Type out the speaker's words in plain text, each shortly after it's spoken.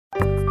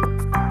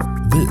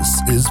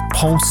This is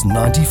Pulse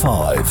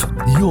 95.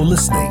 You're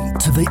listening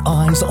to the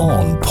Eyes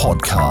On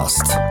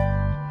podcast.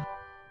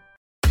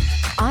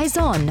 Eyes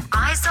On.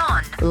 Eyes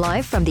On.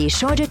 Live from the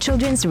Sharjah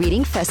Children's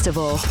Reading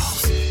Festival.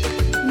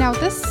 Now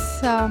this,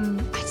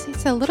 I'd say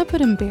it's a little bit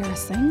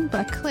embarrassing,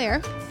 but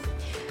Claire,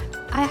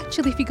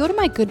 if you go to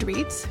my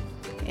Goodreads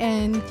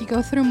and you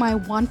go through my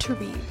want to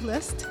read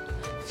list,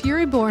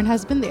 Fury Born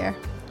has been there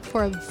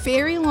for a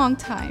very long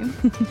time.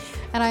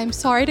 And I'm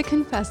sorry to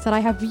confess that I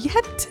have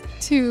yet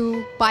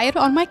to buy it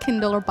on my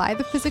Kindle or buy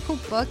the physical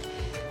book,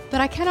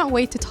 but I cannot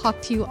wait to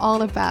talk to you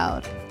all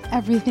about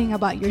everything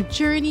about your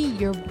journey,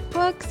 your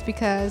books,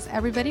 because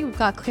everybody, we've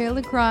got Claire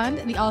Legrand,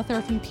 the author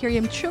of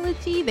Imperium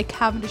Trilogy, The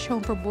Cavendish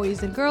Home for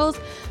Boys and Girls,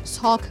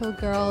 Saltkill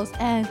Girls,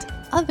 and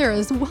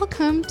others.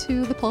 Welcome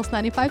to the Pulse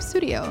 95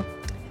 studio.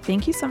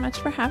 Thank you so much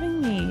for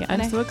having me.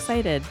 I'm so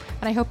excited.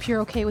 And I hope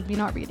you're okay with me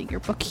not reading your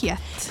book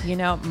yet. You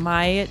know,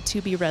 my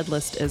to-be-read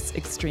list is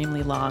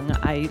extremely long.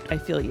 I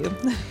feel you.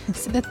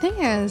 So the thing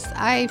is,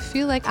 I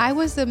feel like I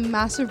was a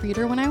massive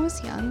reader when I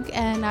was young,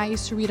 and I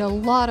used to read a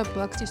lot of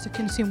books, used to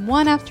consume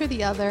one after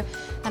the other,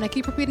 and I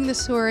keep repeating the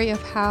story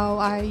of how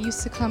I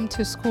used to come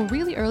to school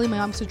really early. My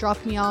mom used to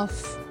drop me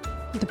off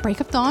at the break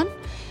of dawn,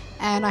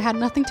 and I had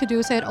nothing to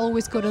do, so I'd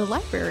always go to the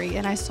library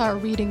and I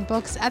started reading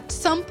books. At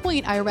some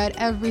point, I read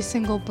every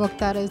single book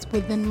that is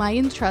within my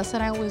interest,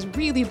 and I was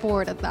really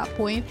bored at that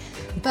point.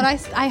 But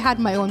I had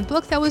my own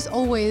books. I was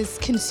always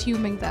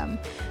consuming them.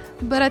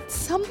 But at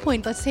some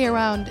point, let's say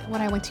around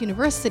when I went to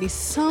university,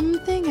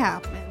 something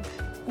happened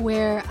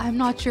where I'm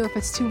not sure if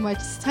it's too much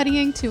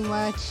studying, too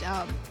much,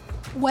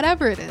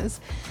 whatever it is,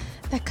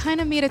 that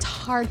kind of made it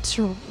hard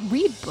to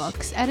read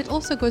books. And it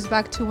also goes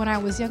back to when I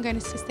was younger, I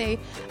used to say,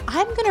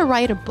 I'm going to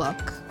write a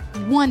book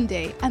one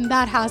day, and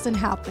that hasn't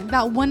happened.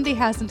 That one day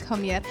hasn't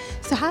come yet.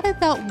 So how did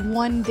that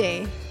one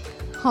day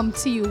come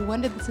to you?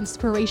 When did this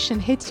inspiration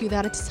hit you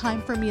that it's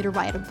time for me to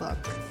write a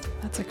book?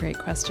 That's a great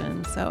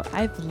question. So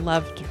I've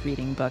loved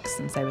reading books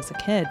since I was a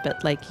kid,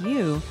 but like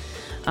you,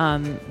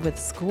 with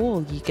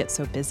school, you get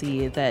so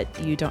busy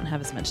that you don't have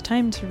as much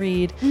time to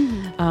read.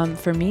 Mm-hmm.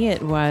 For me,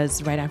 it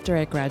was right after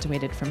I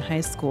graduated from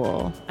high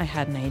school, I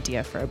had an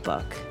idea for a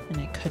book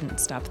and I couldn't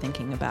stop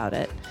thinking about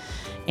it.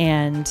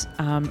 And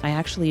I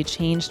actually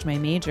changed my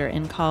major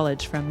in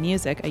college from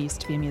music, I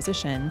used to be a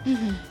musician,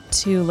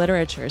 to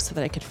literature so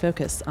that I could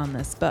focus on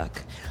this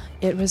book.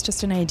 It was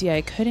just an idea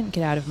I couldn't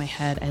get out of my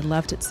head. I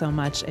loved it so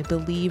much. I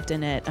believed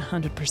in it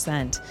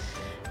 100%.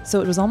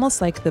 So it was almost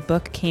like the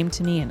book came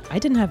to me and I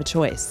didn't have a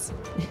choice.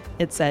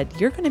 It said,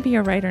 you're going to be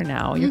a writer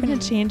now. You're going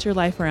to change your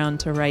life around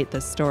to write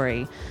this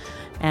story.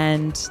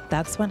 And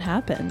that's what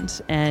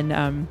happened.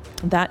 And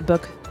that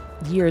book,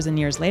 years and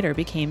years later,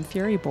 became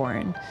Fury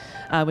Born,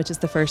 which is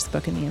the first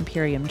book in the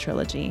Imperium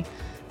Trilogy.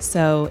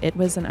 So it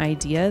was an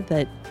idea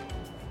that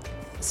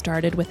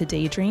started with a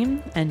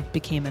daydream and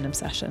became an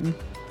obsession.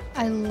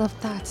 I love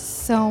that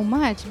so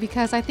much,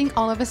 because I think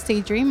all of us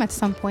daydream at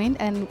some point,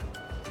 and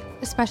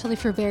especially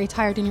if you're very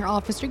tired in your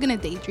office, you're going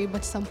to daydream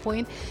at some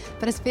point,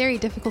 but it's very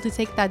difficult to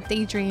take that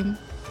daydream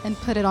and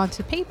put it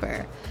onto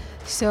paper.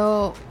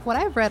 So what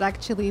I've read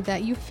actually,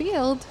 that you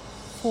failed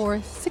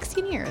for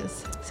 16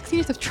 years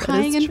of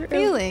trying and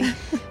failing.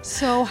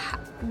 So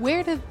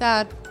where did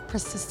that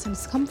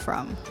persistence come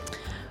from?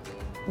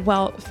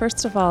 Well,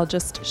 first of all,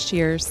 just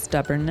sheer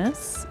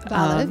stubbornness.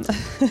 Valid.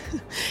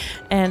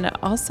 And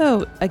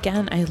also,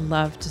 again, I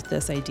loved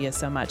this idea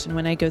so much. And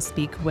when I go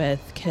speak with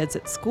kids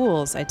at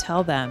schools, I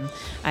tell them,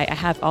 I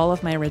have all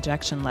of my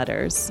rejection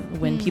letters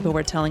when people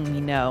were telling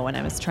me no, when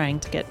I was trying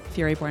to get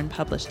Fury Born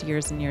published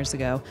years and years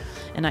ago.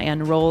 And I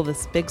unroll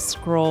this big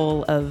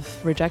scroll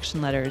of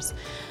rejection letters.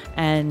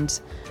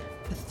 And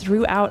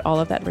throughout all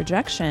of that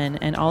rejection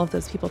and all of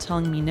those people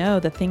telling me no,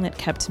 the thing that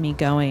kept me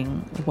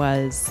going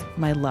was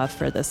my love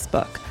for this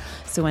book.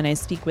 So when I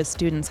speak with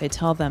students, I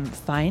tell them,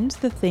 find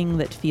the thing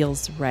that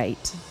feels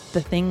right.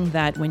 The thing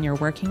that when you're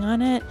working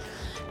on it,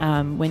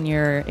 when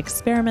you're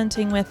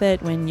experimenting with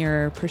it, when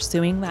you're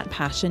pursuing that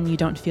passion, you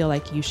don't feel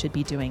like you should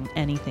be doing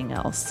anything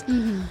else.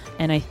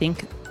 And I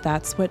think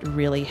that's what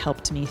really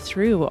helped me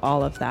through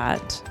all of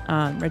that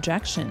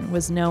rejection,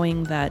 was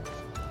knowing that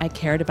I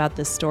cared about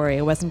this story.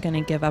 I wasn't going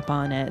to give up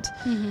on it.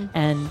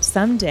 And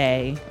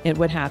someday it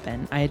would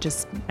happen.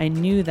 I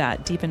knew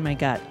that deep in my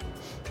gut.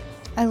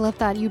 I love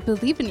that you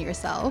believe in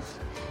yourself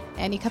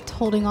and you kept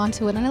holding on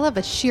to it. And I love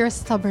it, sheer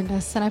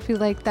stubbornness. And I feel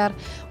like that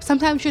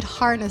sometimes you should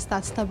harness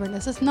that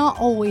stubbornness. It's not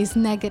always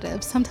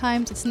negative.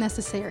 Sometimes it's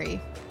necessary.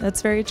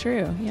 That's very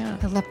true. Yeah.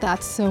 I love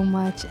that so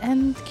much.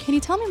 And can you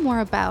tell me more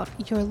about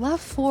your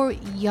love for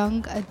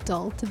young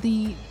adult,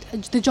 the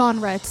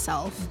genre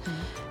itself?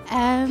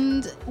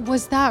 And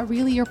was that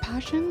really your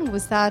passion?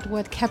 Was that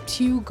what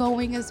kept you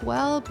going as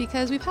well?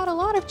 Because we've had a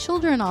lot of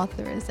children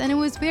authors, and it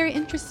was very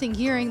interesting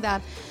hearing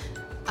that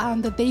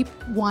that they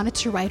wanted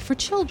to write for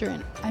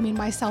children. I mean,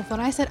 myself, when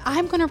I said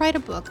I'm going to write a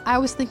book, I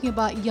was thinking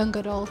about young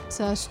adult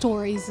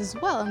stories as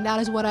well, and that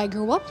is what I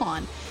grew up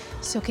on.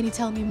 So can you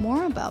tell me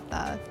more about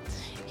that?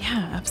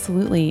 Yeah,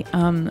 absolutely.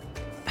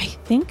 I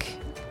think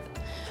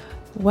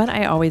What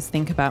I always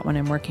think about when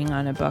I'm working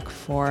on a book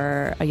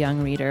for a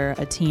young reader,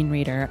 a teen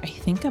reader, I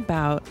think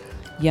about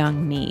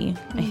young me.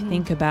 I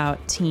think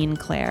about teen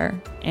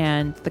Claire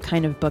and the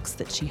kind of books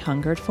that she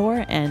hungered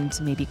for and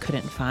maybe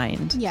couldn't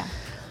find. Yeah.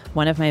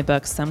 One of my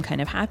books, Some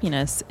Kind of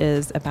Happiness,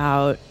 is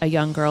about a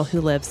young girl who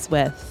lives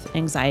with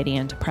anxiety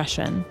and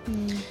depression.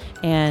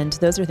 And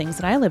those are things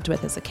that I lived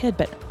with as a kid,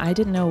 but I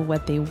didn't know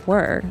what they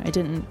were. I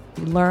didn't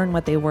learn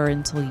what they were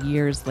until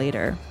years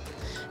later.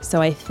 So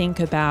I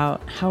think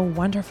about how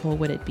wonderful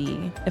would it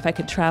be if I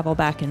could travel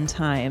back in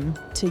time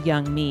to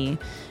young me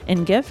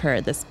and give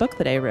her this book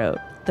that I wrote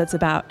that's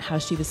about how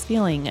she was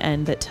feeling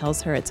and that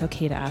tells her it's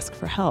okay to ask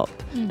for help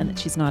and that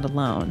she's not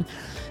alone.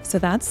 So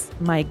that's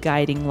my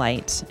guiding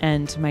light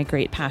and my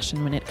great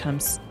passion when it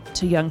comes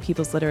to young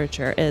people's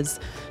literature, is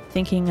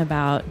thinking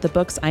about the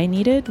books I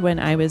needed when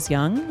I was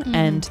young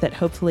and that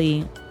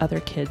hopefully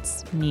other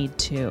kids need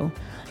too.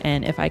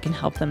 And if I can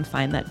help them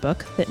find that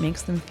book that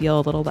makes them feel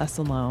a little less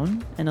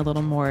alone and a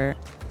little more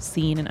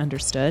seen and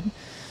understood,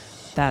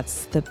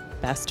 that's the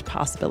best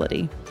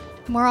possibility.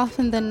 More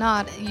often than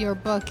not, your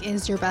book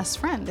is your best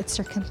friend. It's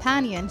your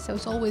companion. So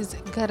it's always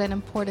good and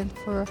important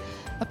for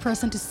a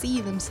person to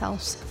see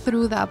themselves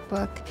through that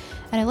book.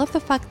 And I love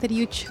the fact that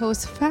you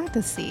chose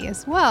fantasy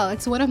as well.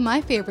 It's one of my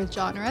favorite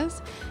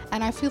genres.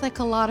 And I feel like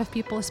a lot of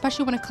people,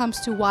 especially when it comes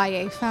to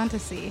YA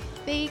fantasy,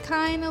 they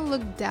kind of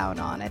look down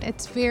on it.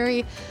 It's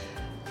very...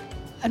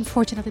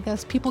 Unfortunately,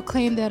 those people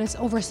claim that it's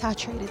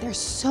oversaturated. There's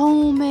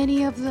so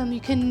many of them.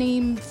 You can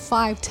name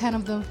 5, 10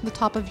 of them from the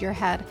top of your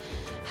head.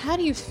 How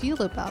do you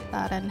feel about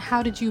that? And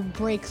how did you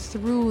break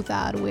through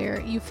that, where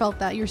you felt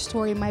that your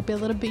story might be a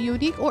little bit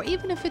unique, or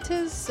even if it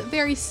is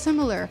very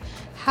similar?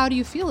 How do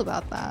you feel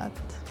about that?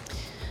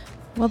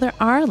 Well, there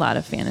are a lot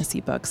of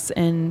fantasy books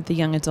in the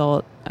young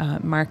adult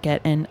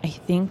market. And I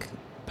think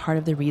part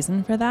of the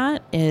reason for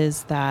that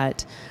is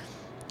that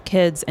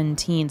kids and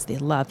teens, they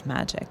love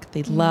magic.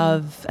 They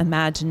love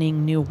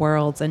imagining new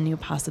worlds and new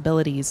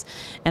possibilities.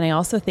 And I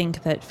also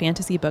think that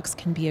fantasy books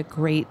can be a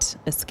great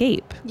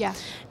escape. Yeah.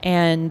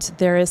 And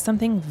there is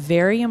something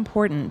very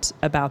important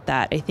about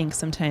that. I think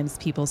sometimes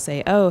people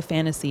say, oh,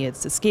 fantasy,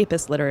 it's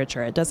escapist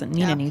literature. It doesn't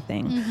mean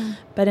anything.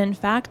 But in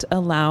fact,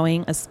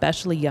 allowing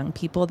especially young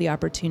people the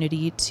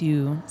opportunity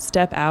to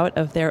step out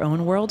of their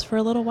own world for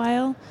a little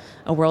while,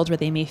 a world where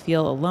they may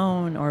feel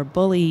alone or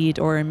bullied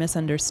or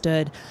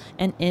misunderstood,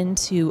 and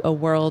into a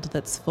world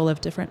that's full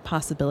of different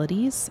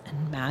possibilities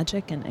and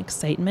magic and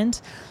excitement,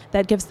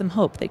 that gives them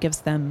hope, that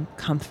gives them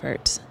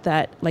comfort,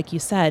 that, like you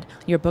said,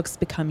 your books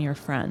become your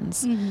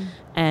friends.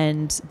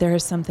 And there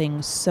is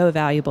something so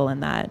valuable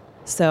in that.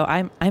 So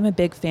I'm a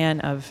big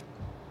fan of,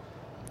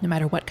 no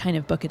matter what kind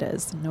of book it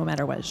is, no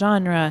matter what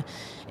genre,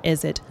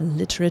 is it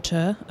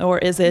literature or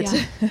is it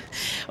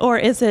or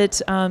is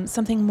it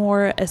something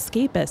more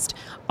escapist?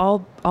 All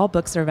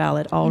books are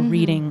valid. All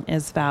reading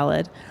is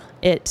valid.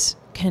 It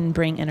can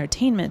bring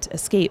entertainment,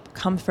 escape,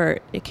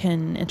 comfort. It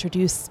can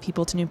introduce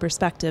people to new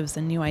perspectives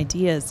and new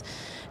ideas.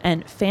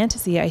 And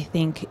fantasy, I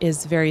think,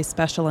 is very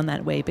special in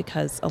that way,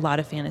 because a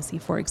lot of fantasy,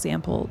 for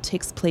example,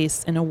 takes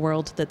place in a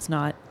world that's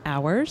not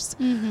ours.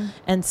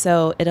 And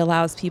so it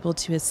allows people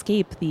to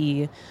escape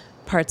the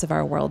parts of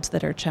our world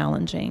that are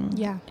challenging,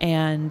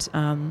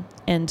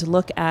 and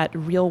look at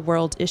real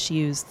world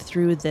issues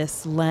through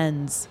this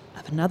lens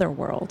of another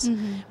world,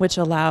 which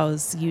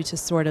allows you to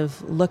sort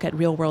of look at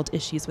real world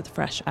issues with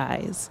fresh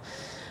eyes.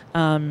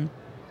 And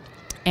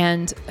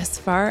as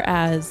far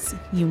as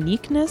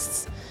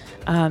uniqueness,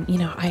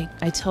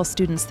 I tell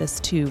students this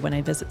too when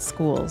I visit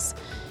schools.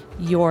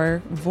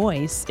 Your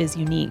voice is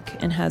unique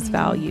and has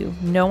value.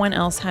 No one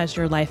else has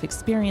your life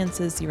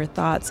experiences, your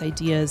thoughts,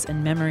 ideas,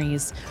 and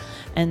memories.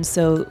 And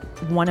so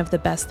one of the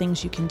best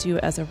things you can do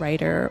as a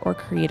writer or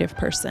creative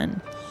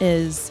person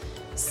is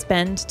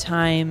spend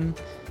time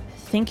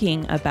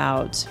thinking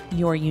about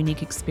your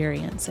unique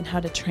experience and how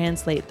to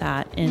translate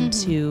that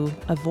into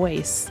a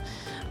voice,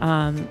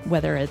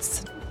 whether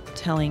it's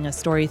telling a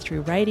story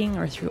through writing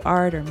or through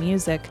art or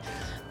music.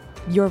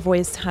 Your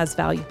voice has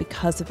value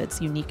because of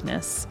its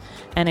uniqueness.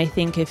 And I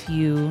think if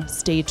you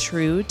stay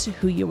true to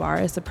who you are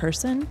as a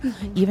person,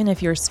 even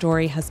if your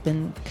story has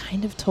been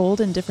kind of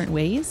told in different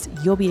ways,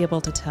 you'll be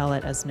able to tell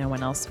it as no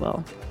one else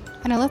will.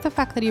 And I love the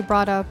fact that you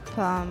brought up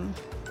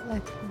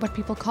like what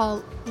people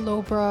call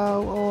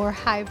lowbrow or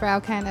highbrow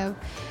kind of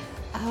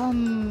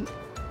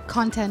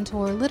content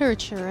or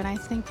literature. And I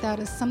think that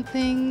is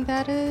something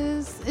that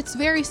it's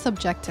very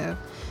subjective.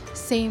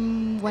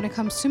 Same when it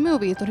comes to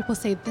movies. When people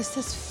say this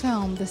is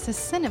film, this is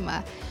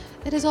cinema,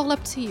 it is all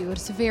up to you.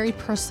 It's a very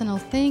personal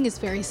thing. It's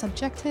very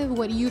subjective.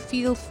 What you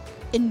feel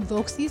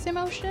invokes these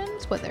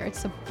emotions, whether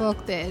it's a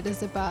book that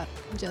is about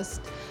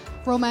just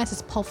romance,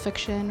 is Pulp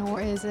Fiction,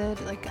 or is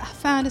it like a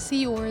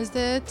fantasy, or is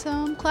it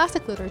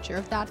classic literature?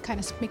 If that kind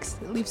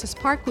of leaves a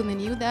spark within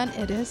you, then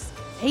it is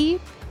a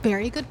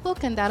very good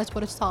book, and that is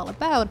what it's all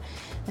about.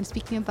 And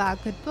speaking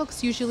about good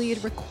books, usually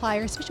it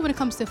requires, especially when it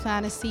comes to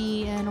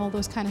fantasy and all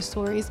those kind of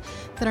stories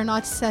that are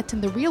not set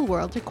in the real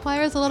world,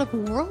 requires a lot of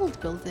world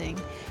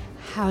building.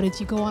 how did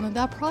you go on in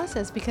that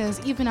process?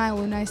 Because even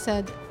when I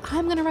said,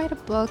 I'm going to write a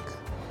book,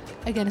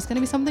 again, it's going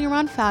to be something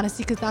around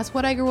fantasy because that's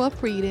what I grew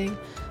up reading.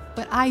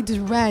 But I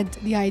dread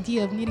the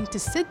idea of needing to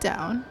sit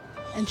down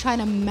and trying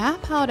to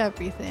map out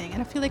everything.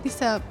 And I feel like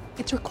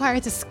it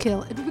requires a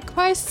skill. It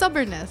requires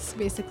stubbornness,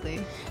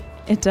 basically.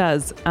 It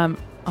does.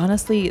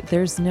 Honestly,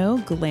 there's no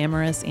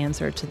glamorous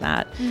answer to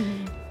that.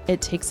 Mm-hmm. It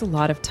takes a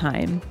lot of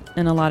time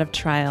and a lot of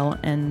trial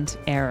and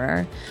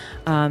error.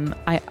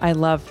 I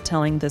love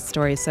telling this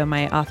story. So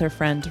my author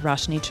friend,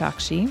 Roshni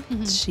Chakshi,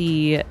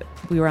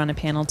 mm-hmm. We were on a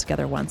panel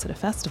together once at a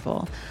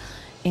festival.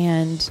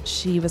 And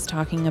she was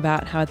talking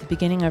about how at the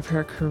beginning of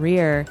her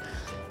career,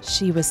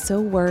 she was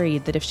so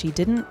worried that if she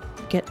didn't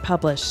get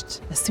published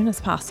as soon as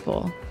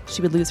possible,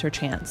 she would lose her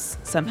chance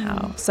somehow.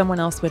 Mm-hmm. Someone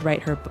else would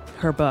write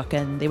her book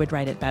and they would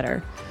write it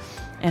better.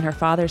 And her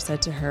father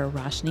said to her,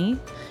 Roshni,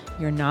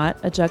 you're not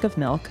a jug of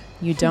milk.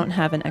 You don't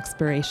have an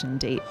expiration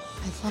date.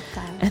 I love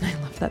that. And I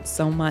love that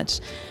so much.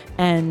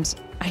 And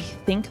I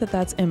think that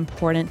that's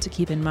important to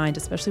keep in mind,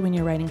 especially when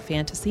you're writing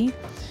fantasy.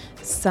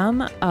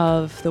 Some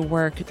of the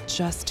work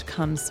just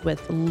comes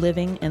with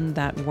living in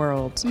that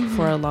world mm-hmm.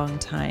 for a long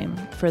time.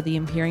 For the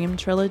Imperium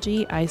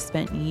trilogy, I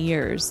spent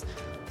years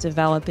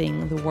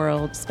developing the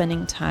world,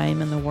 spending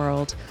time in the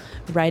world,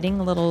 writing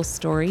little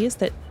stories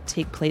that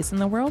take place in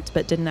the world,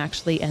 but didn't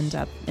actually end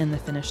up in the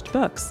finished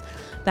books.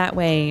 That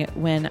way,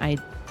 when I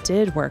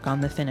did work on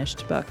the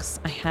finished books,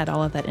 I had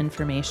all of that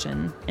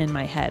information in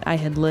my head. I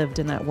had lived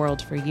in that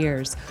world for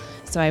years,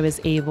 so I was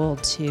able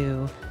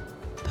to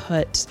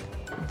put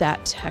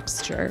that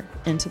texture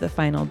into the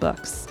final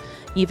books.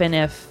 Even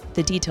if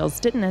the details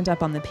didn't end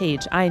up on the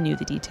page, I knew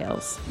the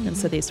details. Mm-hmm. And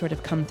so they sort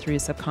of come through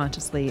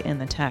subconsciously in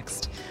the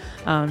text.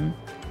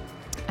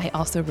 I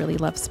also really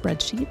love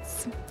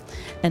spreadsheets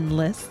and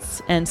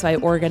lists. And so I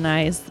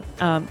organize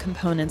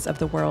components of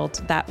the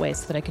world that way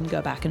so that I can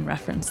go back and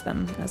reference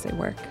them as I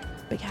work.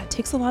 But yeah, it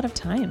takes a lot of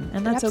time,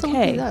 and that's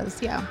okay. It absolutely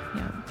does, yeah.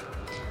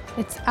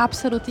 It's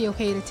absolutely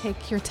okay to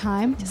take your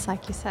time, just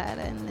like you said.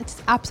 And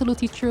it's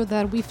absolutely true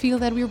that we feel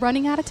that we're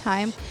running out of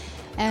time.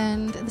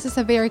 And this is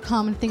a very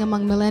common thing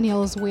among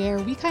millennials, where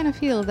we kind of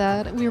feel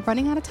that we're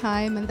running out of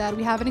time and that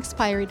we have an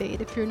expiry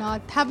date. If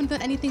haven't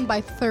done anything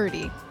by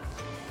 30,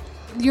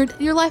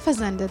 your life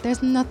has ended.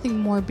 There's nothing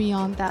more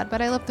beyond that.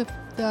 But I love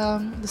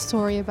the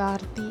story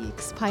about the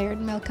expired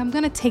milk. I'm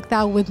going to take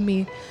that with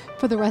me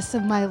for the rest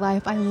of my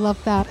life. I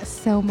love that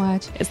so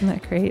much. Isn't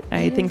that great?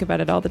 I think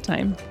about it all the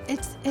time.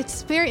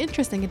 It's very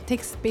interesting. It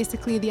takes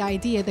basically the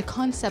idea, the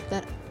concept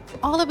that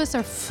all of us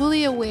are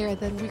fully aware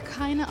that we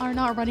kind of are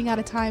not running out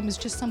of time. It's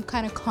just some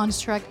kind of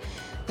construct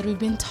that we've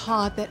been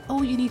taught that,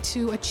 you need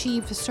to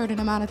achieve a certain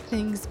amount of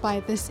things by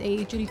this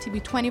age. You need to be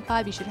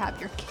 25. You should have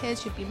your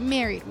kids. You should be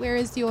married. Where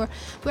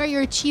are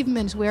your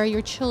achievements? Where are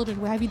your children?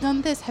 Where have you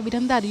done this? Have you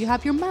done that? Do you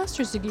have your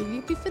master's degree?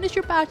 Have you finished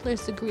your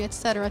bachelor's degree,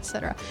 etc.,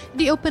 etc.?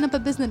 Do you open up a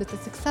business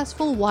that's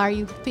successful? Why are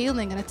you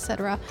failing, and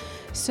etc.?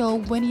 So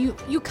when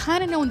you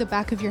kind of know in the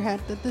back of your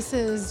head that this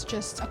is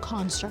just a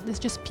construct, it's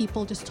just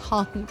people just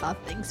talking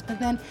about things. But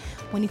then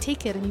when you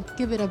take it and you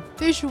give it a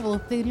visual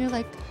thing, you're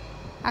like,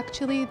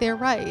 actually, they're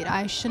right.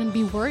 I shouldn't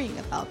be worrying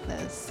about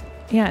this.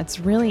 Yeah, it's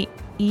really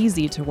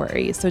easy to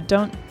worry. So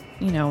don't,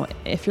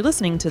 if you're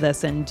listening to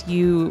this and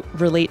you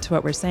relate to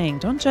what we're saying,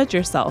 don't judge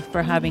yourself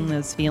for having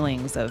those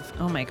feelings of,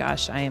 oh my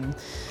gosh, I'm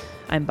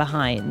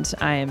behind.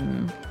 I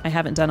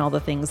haven't done all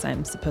the things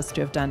I'm supposed to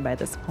have done by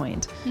this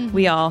point. Mm-hmm.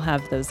 We all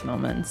have those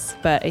moments.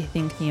 But I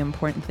think the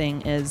important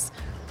thing is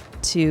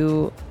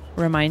to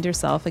remind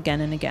yourself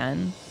again and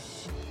again,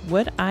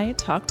 would I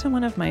talk to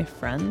one of my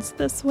friends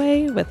this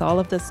way with all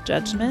of this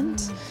judgment?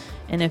 Mm-hmm.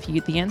 And if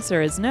the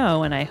answer is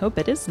no, and I hope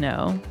it is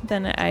no,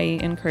 then I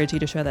encourage you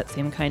to show that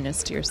same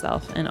kindness to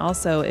yourself. And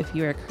also, if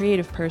you're a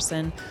creative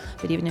person,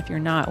 but even if you're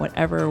not,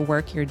 whatever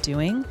work you're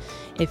doing,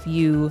 if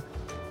you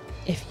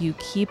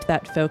keep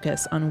that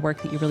focus on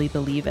work that you really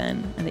believe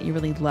in and that you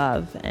really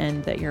love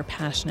and that you're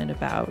passionate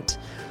about,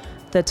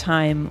 the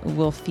time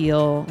will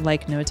feel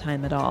like no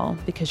time at all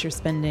because you're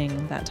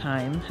spending that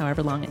time,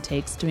 however long it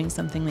takes, doing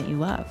something that you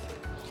love.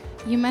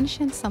 You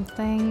mentioned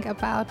something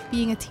about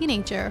being a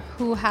teenager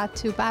who had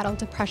to battle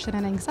depression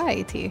and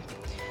anxiety.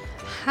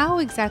 How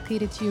exactly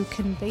did you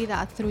convey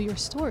that through your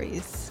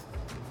stories?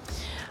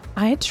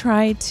 I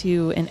try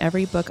to, in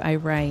every book I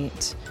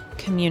write,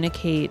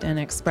 communicate and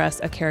express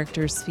a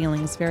character's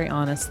feelings very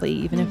honestly,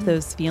 even if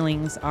those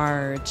feelings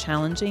are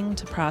challenging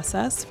to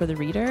process for the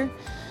reader.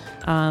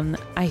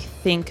 I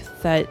think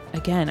that,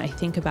 again, I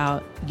think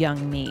about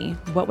young me.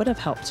 What would have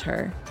helped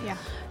her? Yeah.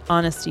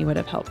 Honesty would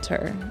have helped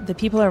her. The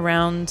people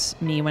around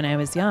me when I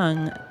was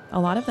young, a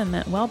lot of them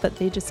meant well, but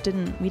we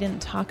didn't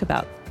talk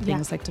about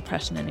things like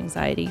depression and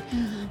anxiety.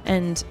 Mm-hmm.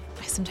 And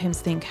I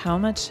sometimes think, how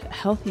much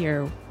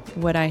healthier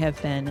would I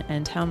have been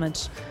and how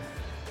much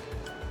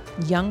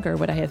younger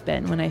would I have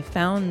been when I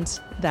found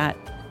that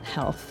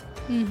health?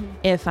 Mm-hmm.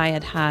 If I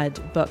had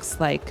had books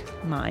like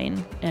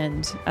mine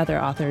and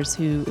other authors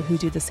who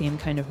do the same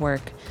kind of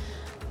work.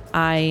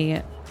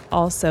 I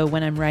also,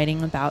 when I'm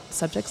writing about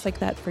subjects like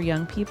that for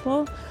young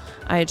people,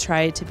 I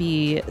try to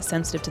be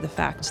sensitive to the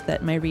fact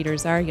that my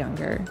readers are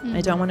younger.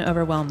 I don't want to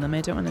overwhelm them.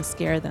 I don't want to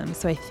scare them.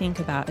 So I think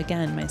about,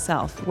 again,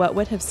 myself, what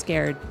would have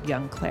scared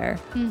young Claire?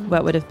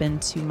 What would have been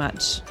too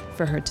much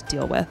for her to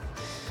deal with?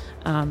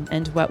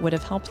 And what would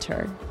have helped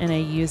her? And I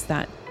use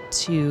that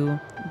to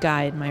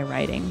guide my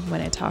writing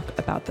when I talk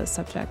about those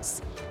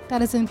subjects.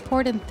 That is an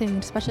important thing,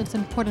 especially it's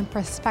an important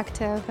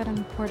perspective, an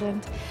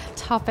important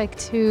topic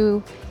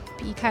to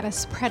be kind of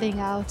spreading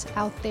out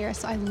there.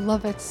 So I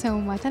love it so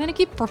much. And I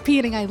keep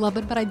repeating I love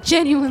it, but I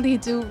genuinely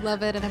do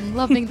love it. And I'm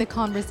loving the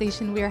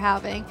conversation we're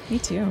having. Me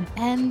too.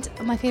 And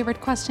my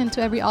favorite question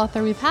to every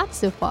author we've had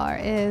so far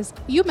is,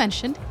 you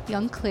mentioned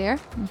young Claire.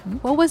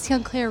 What was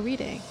young Claire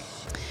reading?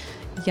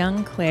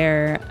 Young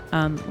Claire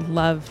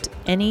loved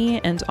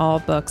any and all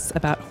books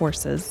about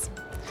horses.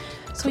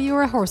 So you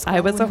were a horse girl. I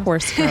was a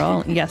horse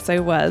girl. Yes, I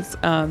was.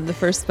 The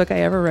first book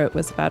I ever wrote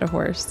was about a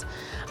horse.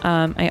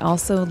 I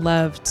also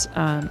loved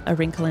A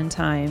Wrinkle in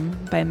Time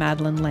by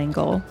Madeleine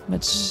L'Engle,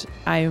 which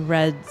I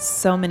read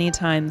so many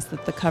times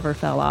that the cover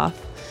fell off.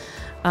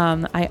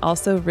 I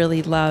also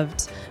really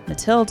loved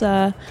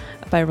Matilda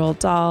by Roald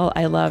Dahl.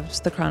 I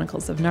loved The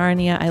Chronicles of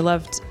Narnia. I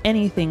loved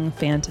anything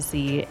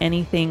fantasy,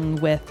 anything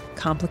with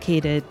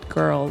complicated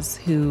girls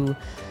who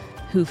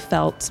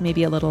felt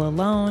maybe a little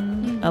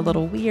alone, a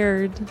little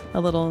weird,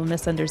 a little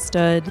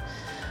misunderstood.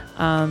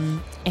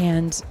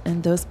 And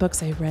those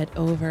books I read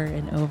over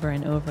and over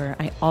and over.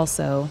 I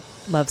also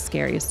love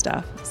scary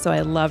stuff. So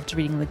I loved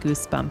reading the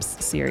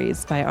Goosebumps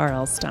series by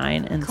R.L.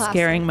 Stine and Classic.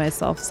 scaring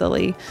myself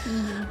silly.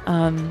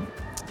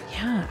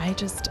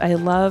 I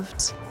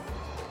loved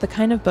the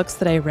kind of books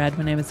that I read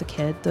when I was a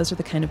kid. Those are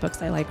the kind of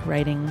books I like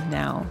writing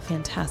now.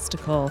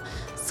 Fantastical,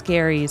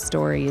 scary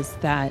stories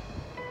that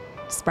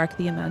spark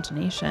the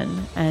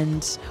imagination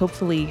and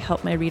hopefully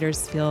help my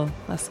readers feel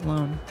less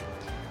alone.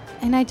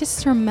 And I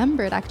just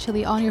remembered,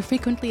 actually, on your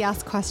frequently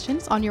asked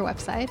questions on your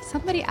website,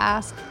 somebody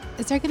asked,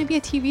 is there going to be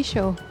a TV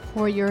show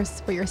for your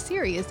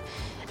series?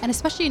 And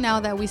especially now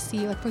that we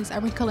see, like, for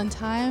example, A Wrinkle in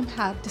Time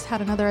just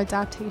had another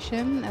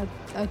adaptation,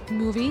 a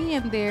movie,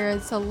 and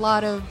there's a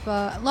lot of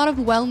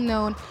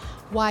well-known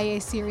YA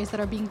series that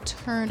are being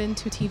turned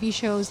into TV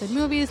shows and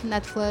movies,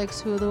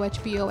 Netflix, Hulu,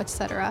 HBO,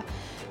 etc.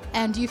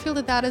 And do you feel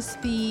that that is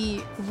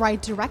the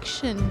right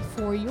direction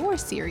for your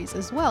series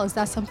as well? Is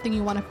that something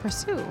you want to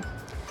pursue?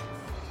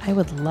 I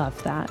would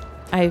love that.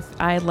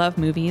 I love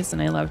movies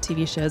and I love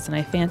TV shows, and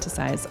I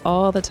fantasize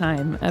all the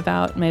time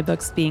about my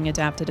books being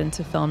adapted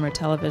into film or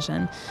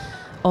television.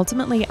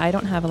 Ultimately, I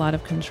don't have a lot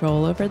of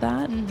control over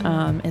that.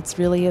 It's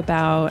really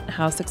about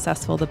how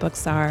successful the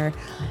books are,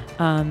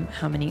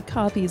 how many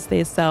copies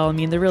they sell. I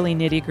mean, the really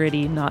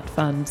nitty-gritty, not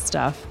fun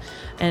stuff.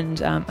 And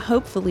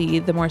hopefully,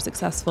 the more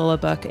successful a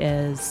book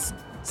is,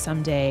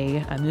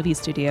 someday a movie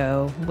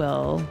studio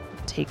will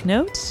take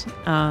note.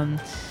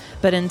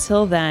 But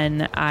until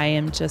then, I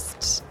am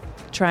just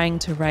trying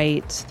to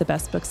write the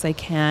best books I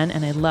can,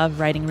 and I love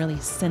writing really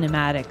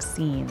cinematic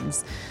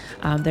scenes.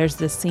 There's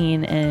this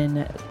scene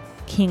in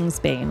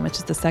Kingsbane, which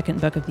is the second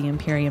book of the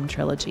Imperium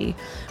trilogy,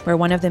 where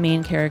one of the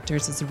main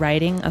characters is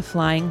riding a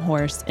flying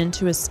horse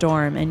into a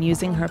storm and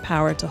using her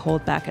power to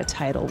hold back a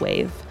tidal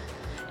wave.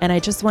 And I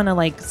just want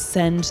to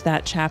send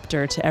that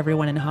chapter to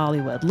everyone in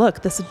Hollywood.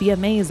 Look, this would be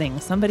amazing.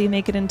 Somebody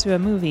make it into a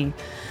movie.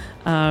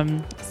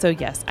 So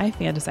yes, I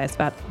fantasize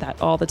about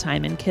that all the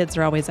time, and kids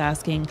are always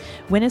asking,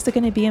 when is it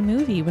going to be a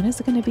movie? When is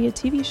it going to be a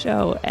TV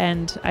show?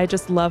 And I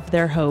just love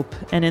their hope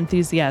and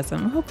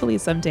enthusiasm. Hopefully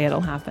someday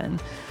it'll happen.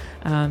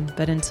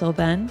 But until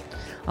then,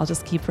 I'll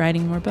just keep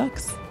writing more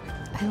books.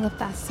 I love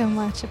that so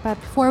much. But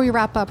before we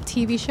wrap up,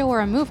 TV show or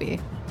a movie?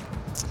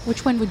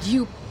 Which one would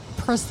you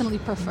personally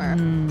prefer?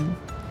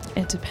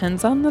 It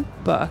depends on the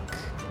book,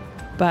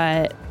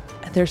 but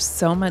there's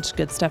so much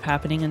good stuff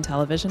happening in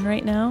television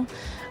right now.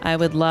 I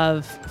would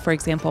love, for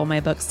example, my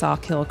book Saw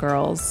Kill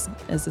Girls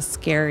is a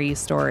scary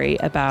story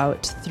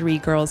about 3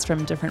 girls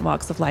from different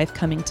walks of life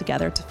coming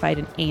together to fight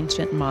an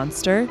ancient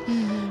monster.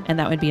 And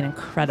that would be an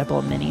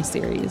incredible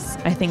mini-series.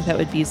 I think that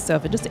would be so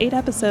fun. Just 8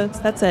 episodes,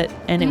 that's it.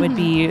 And it would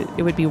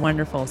be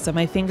wonderful. So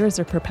my fingers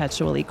are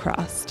perpetually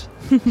crossed.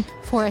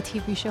 For a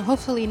TV show.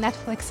 Hopefully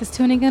Netflix is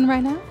tuning in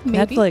right now.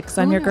 Maybe. Netflix,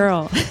 I'm your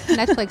girl.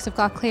 Netflix, I've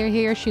got Claire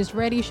here. She's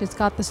ready. She's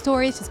got the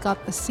stories. She's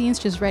got the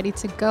scenes. She's ready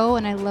to go.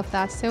 And I love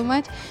that so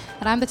much.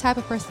 And I'm the type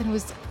of person who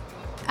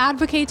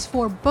advocates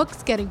for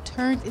books getting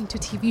turned into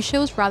TV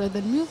shows rather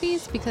than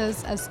movies,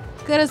 because as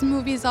good as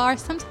movies are,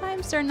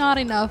 sometimes they're not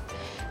enough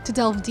to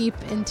delve deep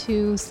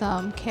into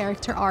some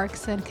character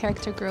arcs and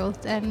character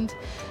growth. And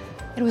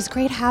it was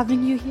great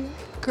having you here.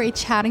 Great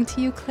chatting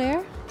to you,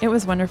 Claire. It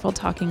was wonderful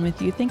talking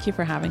with you. Thank you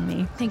for having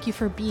me. Thank you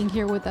for being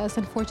here with us.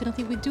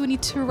 Unfortunately, we do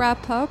need to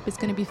wrap up. It's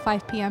going to be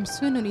 5 p.m.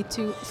 soon. We need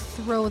to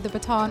throw the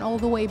baton all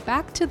the way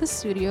back to the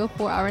studio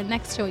for our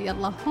next show,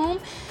 Yalla Home.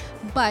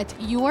 But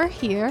you're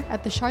here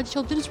at the Sharjah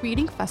Children's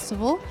Reading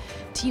Festival.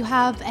 Do you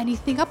have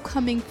anything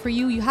upcoming for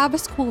you? You have a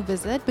school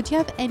visit, but do you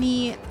have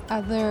any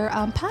other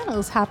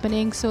panels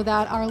happening so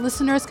that our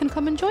listeners can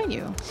come and join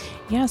you?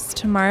 Yes,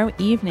 tomorrow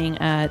evening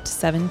at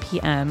 7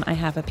 p.m. I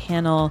have a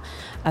panel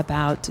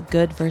about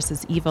good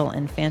versus evil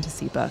in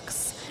fantasy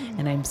books.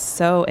 And I'm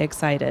so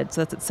excited.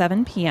 So that's at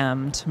 7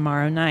 p.m.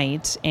 tomorrow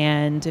night.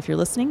 And if you're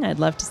listening, I'd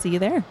love to see you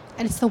there.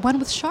 And it's the one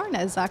with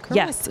Sharna, is that correct?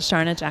 Yes,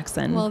 Sharna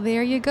Jackson. Well,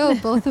 there you go.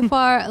 Both of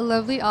our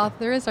lovely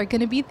authors are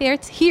going to be there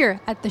here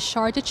at the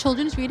Sharjah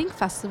Children's Reading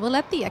Festival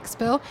at the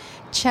Expo.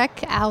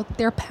 Check out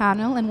their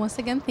panel. And once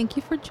again, thank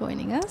you for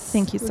joining us.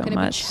 Thank you so much. We're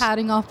going to be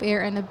chatting off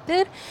air in a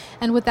bit.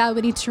 And with that,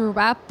 we need to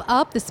wrap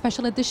up the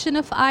special edition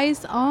of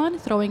Eyes On,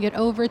 throwing it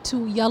over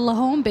to Yalla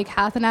Home. Big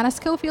Hath and Anna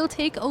Schofield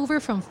take over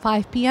from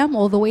 5 p.m.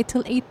 all the way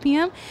till 8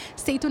 p.m.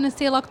 Stay tuned and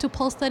stay locked to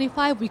Pulse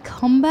 95. We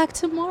come back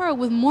tomorrow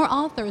with more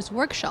authors,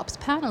 workshops,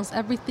 panels,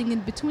 everything in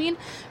between,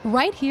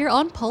 right here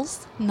on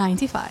Pulse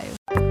 95.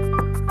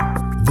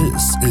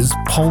 This is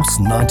Pulse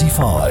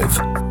 95.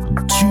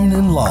 Tune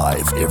in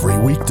live every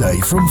weekday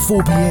from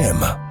 4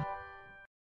 p.m.